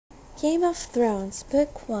Game of Thrones,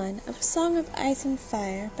 Book 1 of A Song of Ice and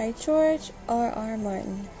Fire by George R.R.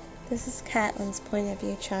 Martin. This is Catelyn's point of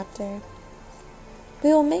view chapter. We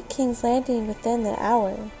will make King's Landing within the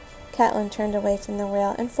hour. Catelyn turned away from the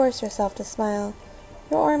rail and forced herself to smile.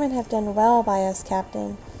 Your oarmen have done well by us,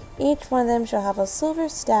 Captain. Each one of them shall have a silver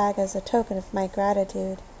stag as a token of my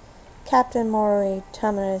gratitude. Captain Maury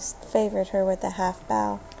Tumnus favored her with a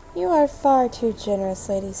half-bow. You are far too generous,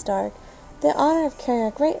 Lady Stark. The honor of carrying a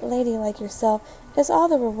great lady like yourself is all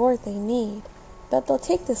the reward they need, but they'll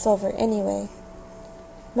take the silver anyway.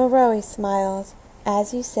 Moroe smiled.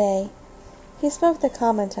 As you say. He spoke the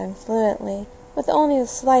common tongue fluently, with only the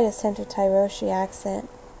slightest hint of Tyroshi accent.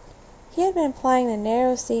 He had been plying the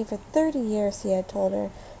narrow sea for 30 years, he had told her,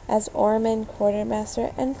 as oarman,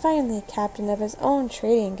 quartermaster, and finally captain of his own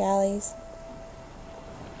trading galleys.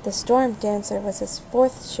 The Storm Dancer was his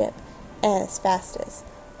fourth ship, and his fastest,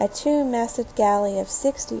 a two-masted galley of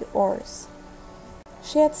 60 oars.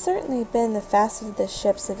 She had certainly been the fastest of the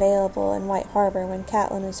ships available in White Harbor when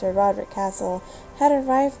Catelyn and Sir Roderick Castle had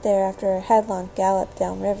arrived there after a headlong gallop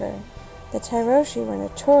downriver. The Tyroshi were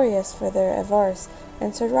notorious for their avarice,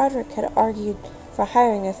 and Sir Roderick had argued for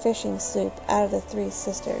hiring a fishing sloop out of the Three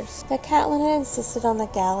Sisters. But Catelyn had insisted on the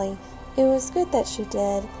galley. It was good that she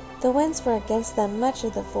did. The winds were against them much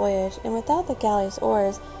of the voyage, and without the galley's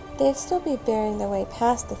oars, they'd still be bearing their way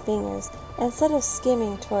past the Fingers, instead of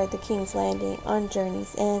skimming toward the King's Landing on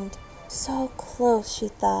Journey's End. So close, she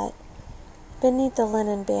thought. Beneath the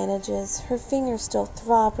linen bandages, her fingers still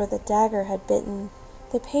throbbed where the dagger had bitten.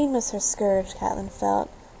 The pain was her scourge, Catelyn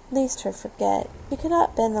felt, lest her forget. She could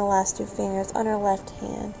not bend the last two fingers on her left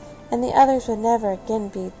hand, and the others would never again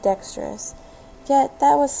be dexterous. Yet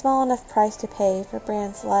that was small enough price to pay for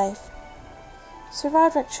Bran's life. Sir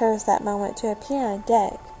Roderick chose that moment to appear on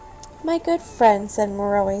deck. "My good friend," said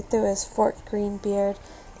Moroe through his forked green beard.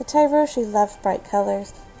 The Tyroshi loved bright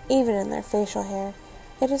colors, even in their facial hair.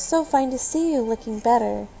 "It is so fine to see you looking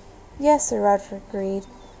better." "Yes," Sir Roderick agreed.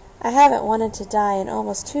 "I haven't wanted to die in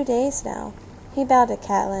almost 2 days now." He bowed to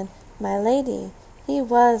Catelyn. "My lady." He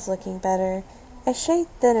was looking better, a shade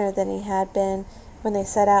thinner than he had been when they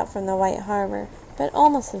set out from the White Harbor, but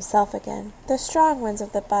almost himself again. The strong winds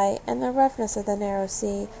of the Bight and the roughness of the narrow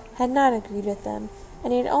sea had not agreed with them,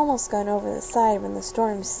 and he had almost gone over the side when the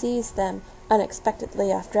storm seized them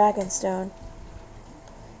unexpectedly off Dragonstone.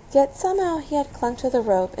 Yet somehow he had clung to the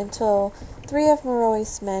rope until 3 of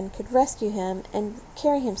Moroe's men could rescue him and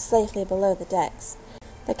carry him safely below the decks.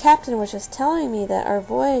 "The captain was just telling me that our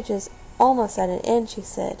voyage is almost at an end," she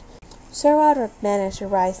said. Sir Roderick managed a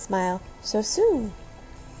wry smile. "So soon?"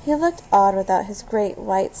 He looked odd without his great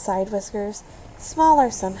white side whiskers, smaller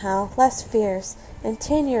somehow, less fierce, and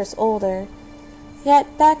 10 years older.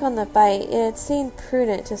 Yet, back on the Bight, it had seemed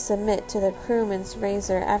prudent to submit to the crewman's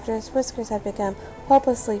razor after his whiskers had become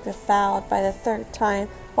hopelessly befouled by the 3rd time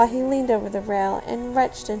while he leaned over the rail and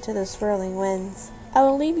retched into the swirling winds. "I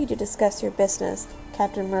will leave you to discuss your business,"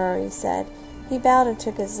 Captain Murray said. He bowed and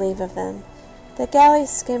took his leave of them. The galley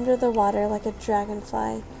skimmed over the water like a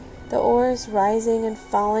dragonfly, the oars rising and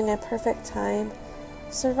falling in perfect time.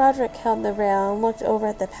 Sir Roderick held the rail and looked over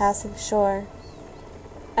at the passing shore.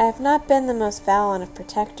 "I have not been the most valiant of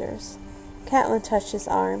protectors." Catelyn touched his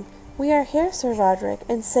arm. "We are here, Sir Roderick,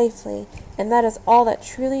 and safely, and that is all that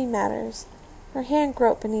truly matters." Her hand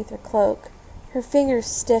groped beneath her cloak, her fingers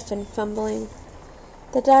stiff and fumbling.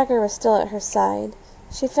 The dagger was still at her side.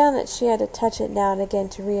 She found that she had to touch it now and again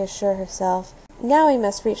to reassure herself. Now we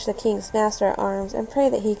must reach the King's Master-at-Arms and pray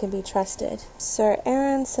that he can be trusted. Sir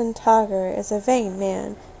Aaron Suntager is a vain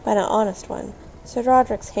man, but an honest one. Sir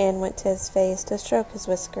Roderick's hand went to his face to stroke his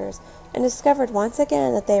whiskers, and discovered once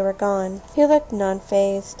again that they were gone. He looked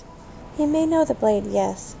non-fazed. "He may know the blade,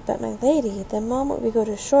 yes, but my lady, the moment we go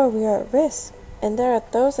to shore we are at risk, and there are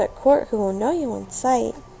those at court who will know you on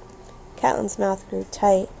sight." Catelyn's mouth grew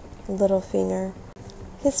tight. Littlefinger.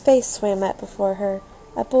 His face swam up before her,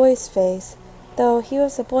 a boy's face, though he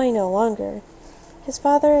was a boy no longer. His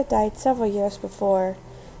father had died several years before,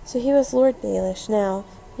 so he was Lord Baelish now,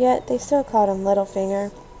 yet they still called him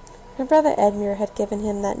Littlefinger. Her brother Edmure had given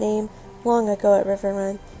him that name long ago at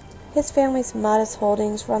Riverrun. His family's modest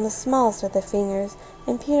holdings were on the smallest of the Fingers,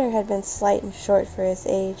 and Peter had been slight and short for his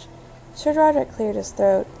age. Sir Roderick cleared his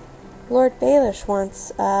throat. "Lord Baelish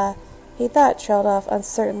once, he thought, trailed off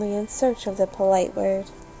uncertainly in search of the polite word.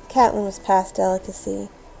 Catelyn was past delicacy.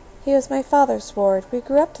 "He was my father's ward. We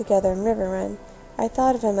grew up together in Riverrun. I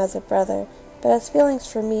thought of him as a brother, but his feelings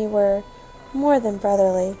for me were more than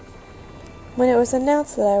brotherly. When it was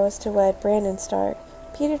announced that I was to wed Brandon Stark,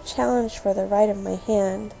 Peter challenged for the right of my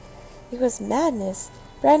hand. It was madness.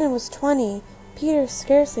 Brandon was 20, Peter's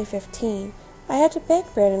scarcely 15. I had to beg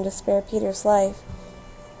Brandon to spare Peter's life.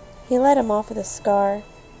 He let him off with a scar.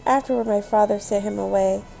 Afterward my father sent him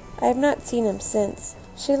away. I have not seen him since."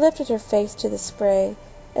 She lifted her face to the spray,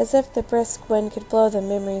 as if the brisk wind could blow the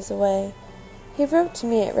memories away. "He wrote to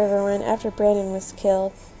me at Riverwind after Brandon was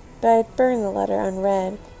killed, but I had burned the letter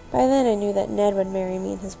unread. By then I knew that Ned would marry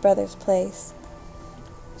me in his brother's place."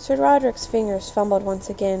 Sir Roderick's fingers fumbled once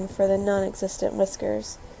again for the non-existent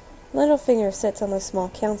whiskers. Littlefinger sits on the small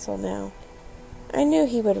council now. "I knew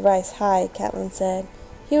he would rise high," Catelyn said.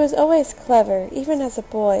 "He was always clever, even as a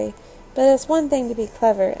boy, but it's one thing to be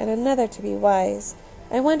clever and another to be wise.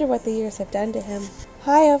 I wonder what the years have done to him."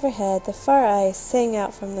 High overhead, the far ice sang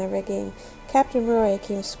out from the rigging. Captain Roy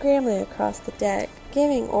came scrambling across the deck,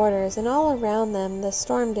 giving orders, and all around them the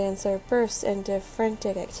storm dancer burst into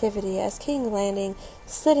frantic activity as King's Landing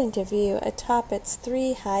slid into view atop its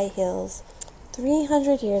 3 high hills.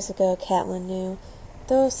 300 years ago, Catelyn knew,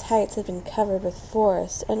 those heights had been covered with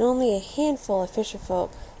forest, and only a handful of fisherfolk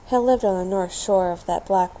had lived on the north shore of that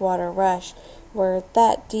black water rush where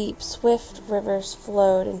that deep, swift rivers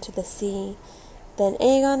flowed into the sea. Then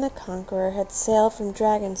Aegon the Conqueror had sailed from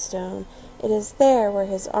Dragonstone. It is there where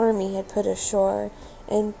his army had put ashore,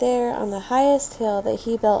 and there on the highest hill that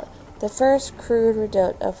he built the first crude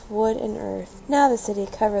redoubt of wood and earth. Now the city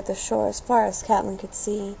covered the shore as far as Catelyn could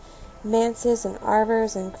see. Manses and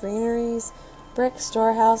arbors and greeneries, brick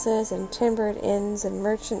storehouses and timbered inns and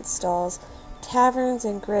merchant stalls, taverns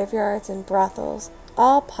and graveyards and brothels,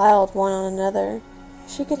 all piled one on another.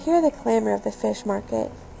 She could hear the clamor of the fish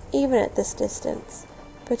market, even at this distance.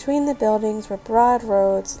 Between the buildings were broad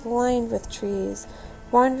roads lined with trees,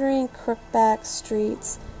 wandering crookback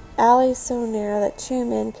streets, alleys so narrow that 2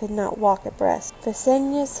 men could not walk abreast.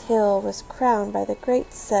 Visenius Hill was crowned by the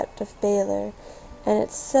great sept of Baelor and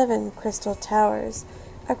its 7 crystal towers.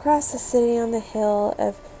 Across the city on the hill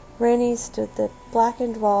of Rennie stood the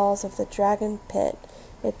blackened walls of the Dragon Pit.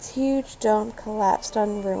 Its huge dome collapsed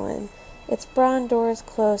on ruin, its bronze doors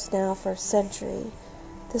closed now for a century.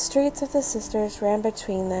 The streets of the sisters ran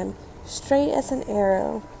between them, straight as an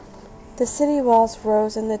arrow. The city walls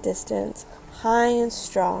rose in the distance, high and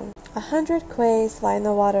strong. 100 quays lined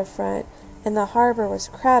the waterfront, and the harbor was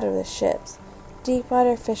crowded with ships.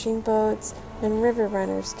 Deep-water fishing boats and river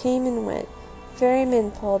runners came and went.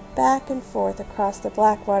 Ferrymen pulled back and forth across the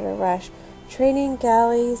Blackwater rush, trading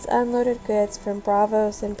galleys, unloaded goods from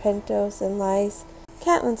Bravos and Pentos and Lice.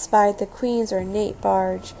 Catelyn spied the Queen's ornate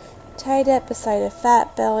barge, tied up beside a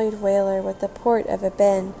fat-bellied whaler with the port of a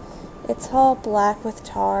ben, its hull black with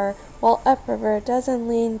tar, while upriver a dozen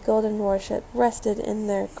lean golden warships rested in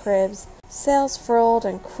their cribs, sails furled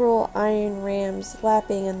and cruel iron rams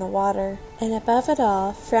lapping in the water. And above it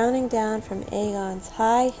all, frowning down from Aegon's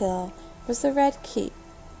high hill, was the Red Keep.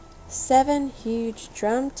 7 huge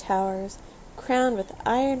drum towers, crowned with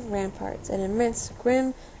iron ramparts and immense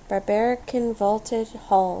grim barbarican vaulted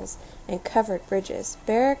halls and covered bridges,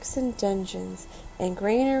 barracks and dungeons, and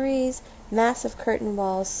granaries, massive curtain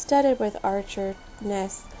walls studded with archer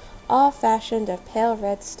nests, all fashioned of pale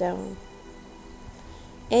red stone.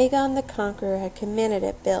 Aegon the Conqueror had commanded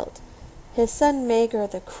it built. His son Maegor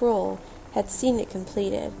the Cruel had seen it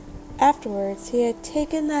completed. Afterwards he had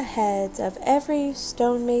taken the heads of every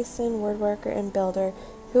stonemason, woodworker, and builder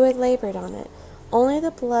who had labored on it. Only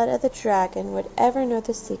the blood of the dragon would ever know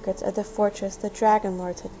the secrets of the fortress the dragon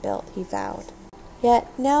lords had built, he vowed. Yet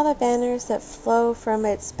now the banners that flow from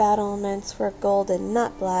its battlements were golden,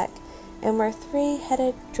 not black, and where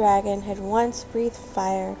 3-headed dragon had once breathed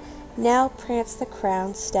fire, now pranced the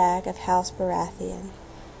crowned stag of House Baratheon.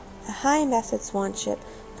 A high-masted swanship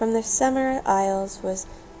from the summer isles was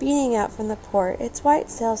beating out from the port, its white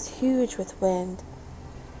sails huge with wind.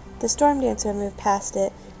 The storm dancer moved past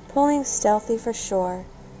it, pulling stealthy for shore.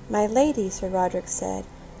 "My lady," Sir Roderick said,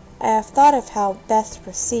 "I have thought of how best to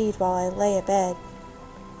proceed while I lay abed.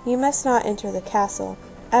 You must not enter the castle.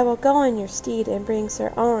 I will go on your steed and bring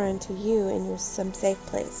Sir Oberyn to you in some safe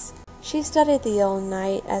place." She studied the old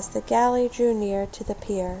knight as the galley drew near to the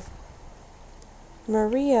pier.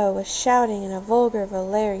 Mario was shouting in a vulgar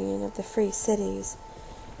Valerian of the free cities.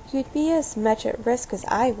 "You'd be as much at risk as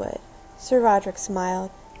I would." Sir Roderick smiled.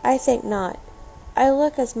 "I think not. I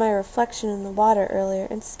looked as my reflection in the water earlier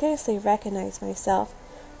and scarcely recognized myself.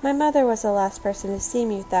 My mother was the last person to see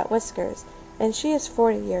me without whiskers, and she is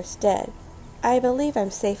 40 years dead. I believe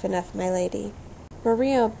I'm safe enough, my lady."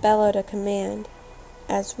 Mario bellowed a command.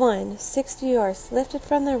 As 60 oars lifted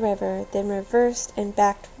from the river, then reversed and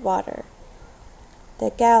backed water. The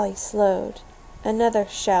galley slowed. Another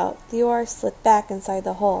shout. The oars slid back inside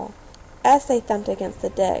the hull. As they thumped against the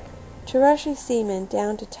deck, Taroshi seamen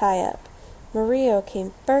down to tie up. Murillo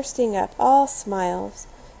came bursting up, all smiles.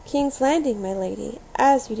 "King's Landing, my lady,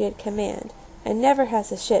 as you did command, and never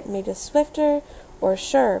has a ship made a swifter or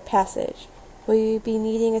surer passage. Will you be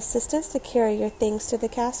needing assistance to carry your things to the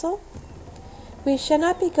castle?" "We shall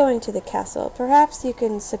not be going to the castle. Perhaps you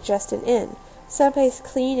can suggest an inn, someplace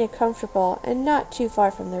clean and comfortable, and not too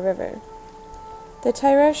far from the river." The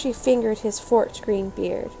Tyroshi fingered his forked green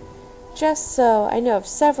beard. "Just so, I know of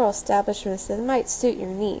several establishments that might suit your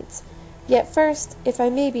needs. Yet first, if I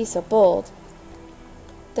may be so bold,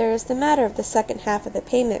 there is the matter of the second half of the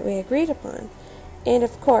payment we agreed upon, and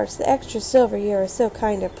of course the extra silver you are so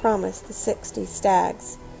kind to promise the 60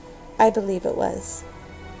 stags. I believe it was."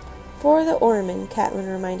 "For the Orman,"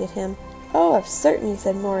 Catelyn reminded him. "Oh, of certainty,"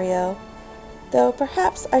 said Murillo. "Though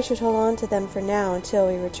perhaps I should hold on to them for now until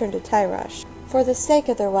we return to Tyrosh, for the sake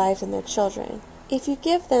of their wives and their children. If you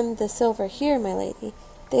give them the silver here, my lady,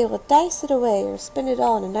 they will dice it away or spend it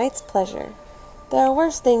all in a night's pleasure." "There are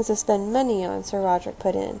worse things to spend money on," Sir Roderick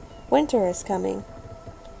put in. "Winter is coming."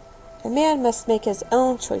 "A man must make his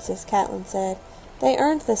own choices," Catelyn said. "They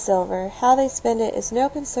earned the silver. How they spend it is no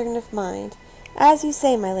concern of mine." "As you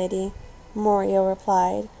say, my lady," Murillo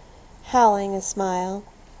replied, howling a smile.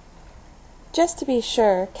 Just to be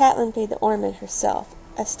sure, Catelyn paid the Orman herself,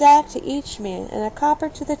 a stag to each man, and a copper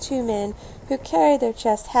to the 2 men who carried their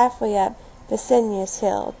chests halfway up Visenius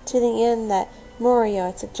Hill, to the inn that Murillo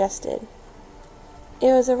had suggested.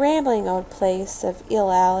 It was a rambling old place of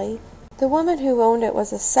ill alley. The woman who owned it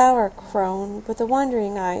was a sour crone with a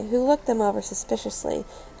wandering eye, who looked them over suspiciously,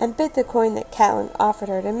 and bit the coin that Catelyn offered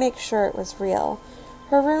her to make sure it was real.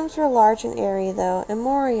 Her rooms were large and airy, though, and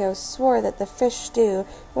Murillo swore that the fish stew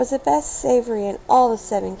was the best savory in all the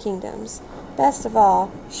 7 kingdoms. Best of all,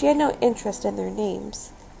 she had no interest in their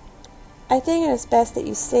names. "I think it is best that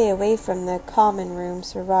you stay away from the common room,"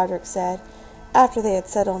 Sir Roderick said, after they had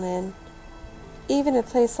settled in. "Even a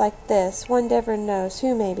place like this, one never knows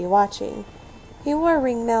who may be watching." He wore a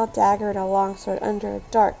ring-mailed dagger and a longsword under a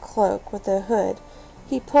dark cloak with a hood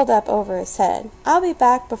he pulled up over his head. "I'll be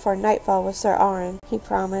back before nightfall with Sir Arryn," he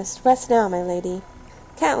promised. "Rest now, my lady."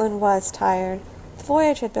 Catelyn was tired. The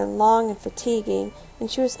voyage had been long and fatiguing,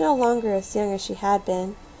 and she was no longer as young as she had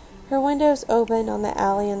been. Her windows opened on the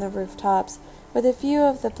alley and the rooftops, with a view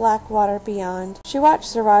of the black water beyond. She watched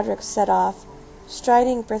Sir Roderick set off,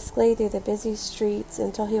 striding briskly through the busy streets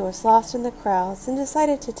until he was lost in the crowds, and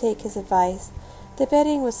decided to take his advice. The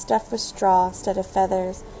bedding was stuffed with straw instead of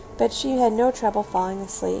feathers, but she had no trouble falling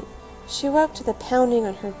asleep. She woke to the pounding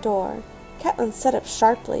on her door. Catelyn sat up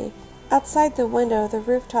sharply. Outside the window, the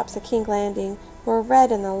rooftops of King's Landing were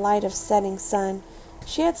red in the light of setting sun.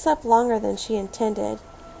 She had slept longer than she intended.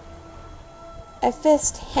 A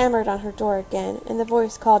fist hammered on her door again, and the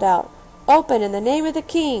voice called out, "Open in the name of the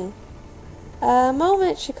king!" "A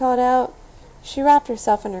moment," she called out. She wrapped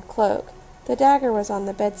herself in her cloak. The dagger was on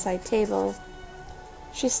the bedside table.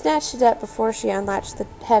 She snatched it up before she unlatched the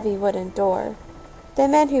heavy wooden door. The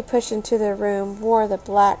men who pushed into the room wore the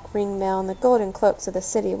black ring-mail and the golden cloaks of the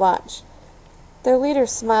city watch. Their leader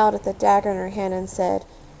smiled at the dagger in her hand and said,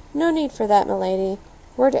 "No need for that, milady.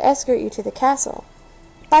 We're to escort you to the castle."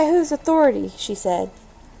 "By whose authority?" she said.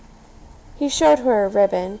 He showed her a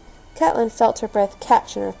ribbon. Catelyn felt her breath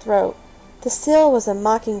catch in her throat. The seal was a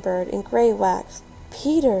mockingbird in grey wax.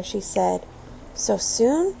 "Peter," she said. "So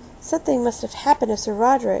soon? Something must have happened to Sir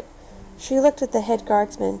Roderick." She looked at the head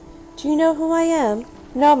guardsman. "Do you know who I am?"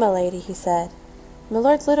 "No, my lady," he said. "My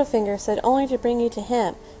Lord Littlefinger said only to bring you to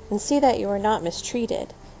him, and see that you were not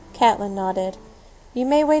mistreated." Catelyn nodded. "You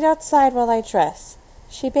may wait outside while I dress."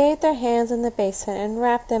 She bathed her hands in the basin and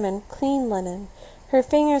wrapped them in clean linen. Her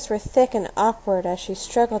fingers were thick and awkward as she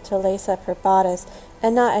struggled to lace up her bodice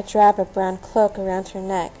and knot a drab of brown cloak around her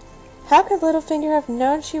neck. How could Littlefinger have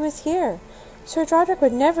known she was here? Sir Roderick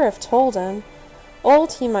would never have told him.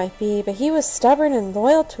 Old he might be, but he was stubborn and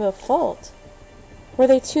loyal to a fault. Were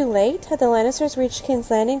they too late? Had the Lannisters reached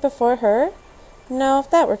King's Landing before her? No, if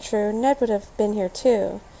that were true, Ned would have been here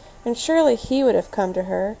too, and surely he would have come to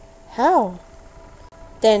her. How?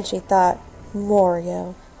 Then she thought,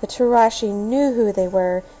 Murillo. The Tyroshi knew who they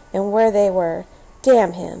were and where they were.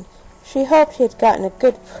 Damn him! She hoped he had gotten a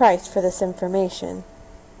good price for this information.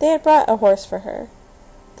 They had brought a horse for her.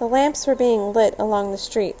 The lamps were being lit along the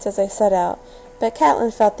streets as they set out, but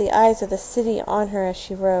Catelyn felt the eyes of the city on her as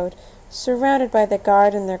she rode, surrounded by the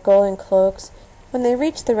guard in their golden cloaks. When they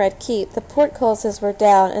reached the Red Keep, the portcullises were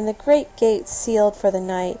down and the great gates sealed for the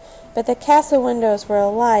night, but the castle windows were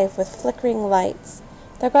alive with flickering lights.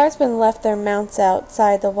 The guardsmen left their mounts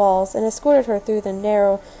outside the walls and escorted her through the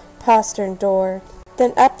narrow postern door,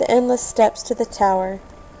 then up the endless steps to the tower.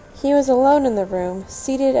 He was alone in the room,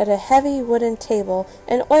 seated at a heavy wooden table,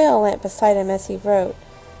 an oil lamp beside him as he wrote.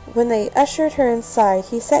 When they ushered her inside,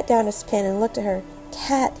 he set down his pen and looked at her.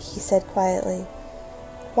 "Cat," he said quietly,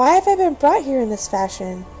 "why have I been brought here in this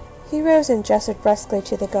fashion?" He rose and gestured brusquely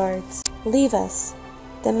to the guards. "Leave us."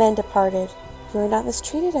 The men departed. "You are not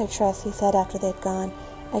mistreated, I trust," he said after they had gone.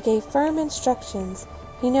 "I gave firm instructions."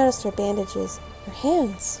 He noticed her bandages. "Her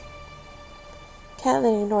hands."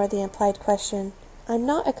 Catelyn ignored the implied question. "I'm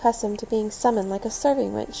not accustomed to being summoned like a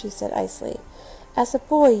serving wench," she said icily. "As a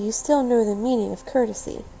boy, you still know the meaning of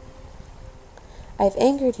courtesy." "I've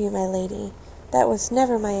angered you, my lady. That was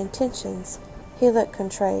never my intentions." He looked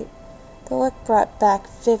contrite. The look brought back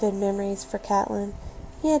vivid memories for Catelyn.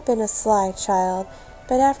 He had been a sly child,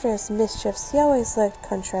 but after his mischiefs he always looked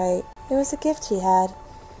contrite. It was a gift he had.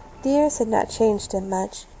 The years had not changed him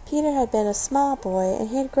much. Peter had been a small boy, and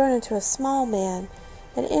he had grown into a small man,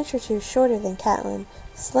 an inch or two shorter than Catelyn,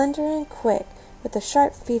 slender and quick, with the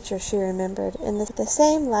sharp features she remembered, and the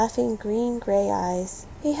same laughing green-gray eyes.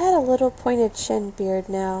 He had a little pointed chin beard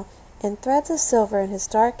now, and threads of silver in his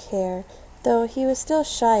dark hair, though he was still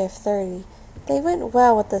shy of 30. They went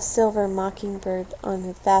well with the silver mockingbird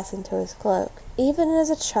on fastened to his cloak. Even as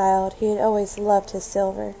a child, he had always loved his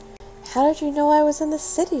silver. "How did you know I was in the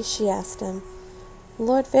city?" she asked him.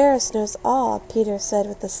 "Lord Varys knows all," Peter said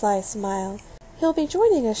with a sly smile. "He'll be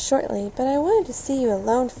joining us shortly, but I wanted to see you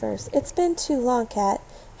alone first. It's been too long, Cat."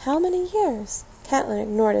 "How many years?" Catelyn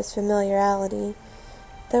ignored his familiarity.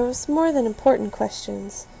 There was more than important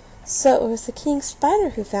questions. "So it was the King's spider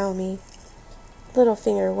who found me."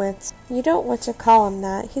 Littlefinger winced. "You don't want to call him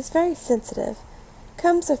that. He's very sensitive.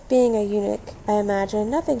 Comes of being a eunuch, I imagine.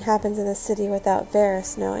 Nothing happens in the city without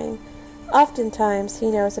Varys knowing. Oftentimes he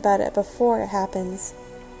knows about it before it happens.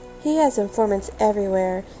 He has informants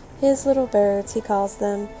everywhere. His little birds, he calls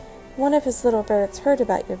them. One of his little birds heard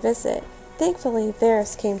about your visit. Thankfully,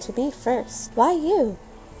 Varys came to me first." "Why you?"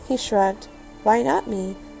 He shrugged. "Why not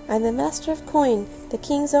me? I'm the Master of Coin, the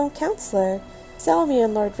King's own counselor. Selmy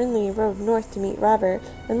and Lord Renly rode north to meet Robert,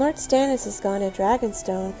 and Lord Stannis has gone to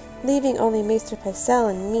Dragonstone, leaving only Maester Pycelle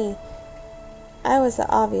and me. I was the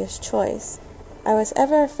obvious choice. I was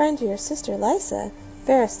ever a friend to your sister Lysa.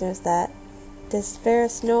 Varys knows that." "Does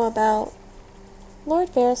Varys know about—"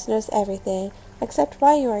 "Lord Varys knows everything, except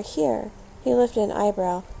why you are here." He lifted an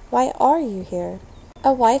eyebrow. "Why are you here?"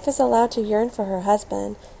 "A wife is allowed to yearn for her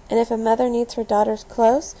husband, and if a mother needs her daughter's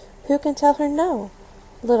clothes, who can tell her no?"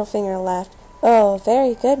 Littlefinger laughed. "Oh,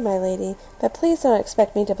 very good, my lady, but please don't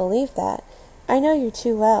expect me to believe that. I know you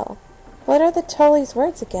too well. What are the Tully's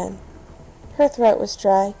words again?" Her throat was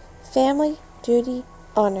dry. "Family, duty,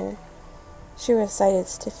 honor," she recited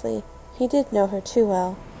stiffly. He did know her too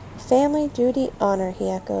well. "Family, duty, honor,"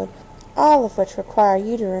 he echoed, "all of which require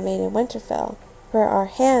you to remain in Winterfell, where our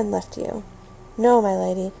hand left you." "No, my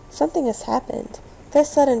lady, something has happened. This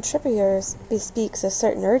sudden trip of yours bespeaks a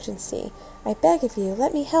certain urgency. I beg of you,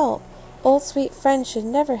 let me help. Old sweet friends should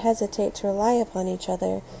never hesitate to rely upon each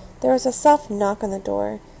other." There was a soft knock on the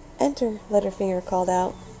door. "Enter," Littlefinger called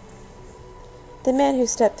out. The man who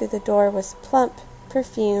stepped through the door was plump,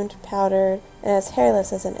 perfumed, powdered, and as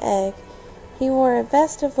hairless as an egg. He wore a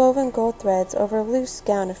vest of woven gold threads over a loose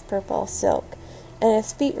gown of purple silk, and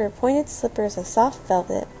his feet were pointed slippers of soft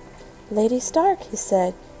velvet. "Lady Stark," he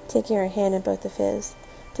said, taking her hand in both of his.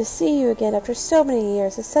 "To see you again after so many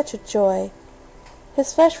years is such a joy."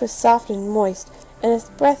 His flesh was soft and moist, and his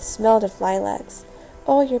breath smelled of lilacs.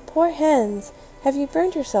 "Oh, your poor hands! Have you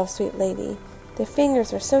burned yourself, sweet lady? The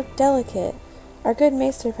fingers are so delicate. Our good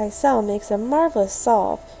Maester Pycelle makes a marvelous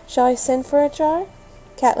salve. Shall I send for a jar?"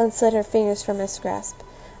 Catelyn slid her fingers from his grasp.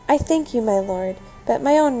 "I thank you, my lord, but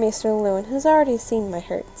my own Maester Luwin has already seen my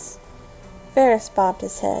hurts." Varys bobbed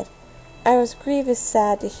his head. "I was grievous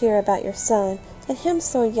sad to hear about your son, and him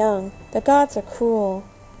so young. The gods are cruel."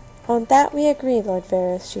 "On that we agree, Lord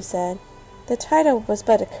Varys," she said. The title was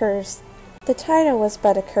but a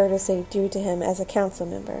courtesy due to him as a council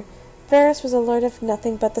member. Varys was a lord of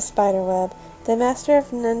nothing but the spiderweb, the master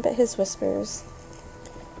of none but his whispers.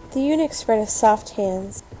 The eunuch spread his soft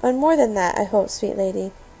hands. "On more than that, I hope, sweet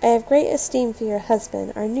lady. I have great esteem for your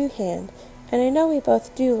husband, our new hand, and I know we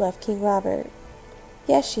both do love King Robert."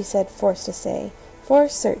 "Yes," she said, forced to say, "for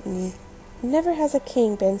certain. Never has a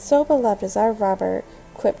king been so beloved as our Robert,"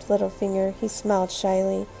 quipped Littlefinger. He smiled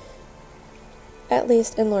shyly. "At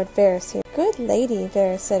least in Lord Varys here." "Good lady,"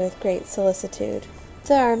 Varys said with great solicitude.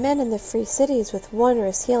 "There are men in the free cities with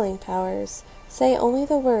wondrous healing powers. Say only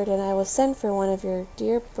the word, and I will send for one of your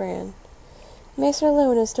dear Bran." "Maester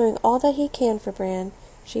Luwin is doing all that he can for Bran,"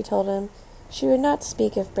 she told him. She would not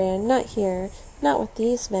speak of Bran, not here, Not with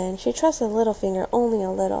these men. She trusted Littlefinger only a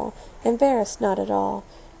little, and Varys not at all.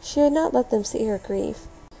 She would not let them see her grief.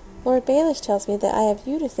 Lord Baelish tells me that I have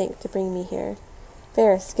you to thank to bring me here.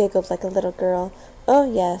 Varys giggled like a little girl.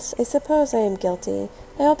 Oh, yes, I suppose I am guilty.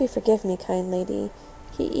 I hope you forgive me, kind lady.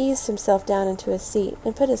 He eased himself down into his seat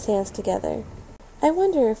and put his hands together. I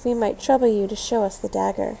wonder if we might trouble you to show us the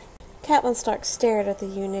dagger. Catelyn Stark stared at the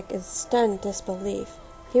eunuch in stunned disbelief.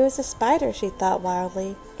 He was a spider, she thought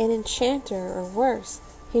wildly, an enchanter, or worse.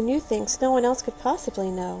 He knew things no one else could possibly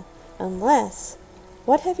know. Unless—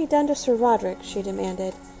 What have you done to Sir Roderick? She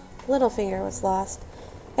demanded. Littlefinger was lost.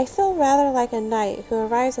 I feel rather like a knight who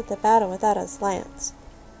arrives at the battle without his lance.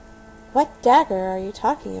 What dagger are you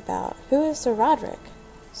talking about? Who is Sir Roderick?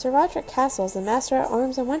 Sir Roderick Castle is the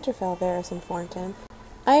master-at-arms in Winterfell, Varys informed him.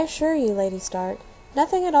 I assure you, Lady Stark,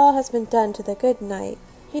 nothing at all has been done to the good knight.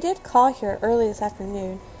 He did call here early this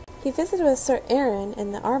afternoon. He visited with Sir Aaron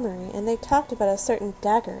in the armory, and they talked about a certain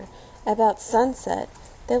dagger, about sunset.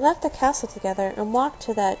 They left the castle together and walked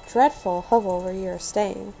to that dreadful hovel where you are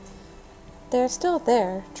staying. They are still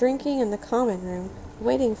there, drinking in the common room,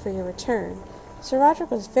 waiting for your return. Sir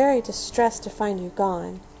Roderick was very distressed to find you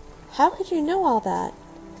gone. How could you know all that?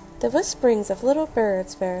 The whisperings of little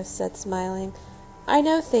birds, Varys said, smiling. I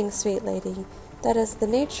know things, sweet lady. That is the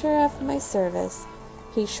nature of my service.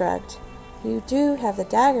 He shrugged. You do have the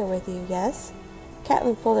dagger with you, yes?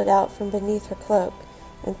 Catelyn pulled it out from beneath her cloak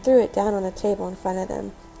and threw it down on the table in front of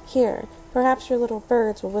them. Here, perhaps your little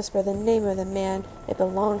birds will whisper the name of the man it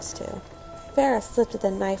belongs to. Varys lifted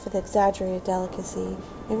the knife with exaggerated delicacy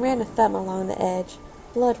and ran a thumb along the edge.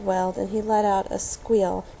 Blood welled, and he let out a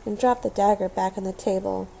squeal and dropped the dagger back on the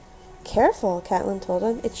table. Careful, Catelyn told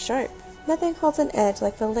him. It's sharp. Nothing holds an edge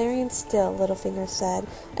like Valyrian steel, Littlefinger said,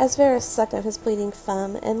 as Varys sucked out his bleeding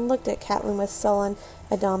thumb and looked at Catelyn with sullen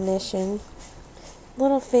admonition.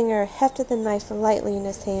 Littlefinger hefted the knife lightly in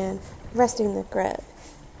his hand, resting the grip.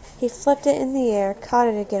 He flipped it in the air, caught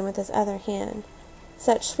it again with his other hand.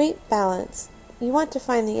 Such sweet balance. You want to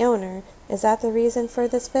find the owner. Is that the reason for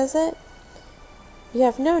this visit? You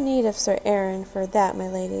have no need of Sir Aaron for that, my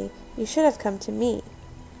lady. You should have come to me.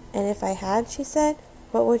 And if I had, she said,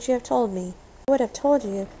 what would you have told me? I would have told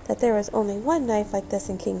you that there was only one knife like this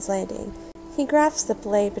in King's Landing. He grasped the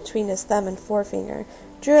blade between his thumb and forefinger,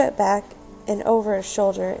 drew it back and over his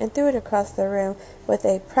shoulder, and threw it across the room with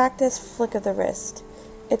a practiced flick of the wrist.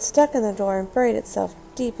 It stuck in the door and buried itself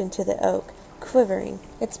deep into the oak, quivering.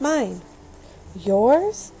 It's mine.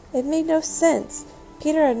 Yours? It made no sense.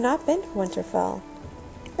 Peter had not been to Winterfell.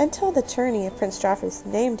 Until the tourney of Prince Joffrey's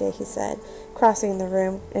name day, he said, crossing the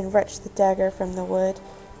room and wrenched the dagger from the wood.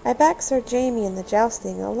 I backed Sir Jaime in the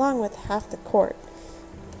jousting, along with half the court.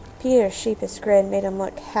 Peter's sheepish grin made him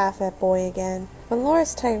look half a boy again. When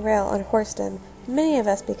Loras Tyrell unhorsed him, many of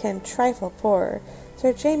us became a trifle poorer.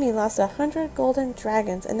 Sir Jaime lost 100 golden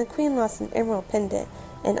dragons, and the Queen lost an emerald pendant,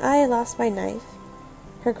 and I lost my knife.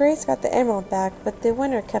 Her Grace got the emerald back, but the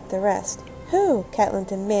winner kept the rest. Who? Catelyn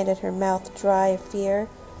demanded, her mouth dry of fear.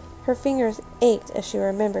 Her fingers ached as she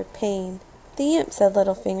remembered pain. The imp, said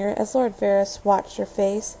Littlefinger, as Lord Varys watched her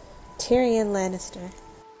face. Tyrion Lannister.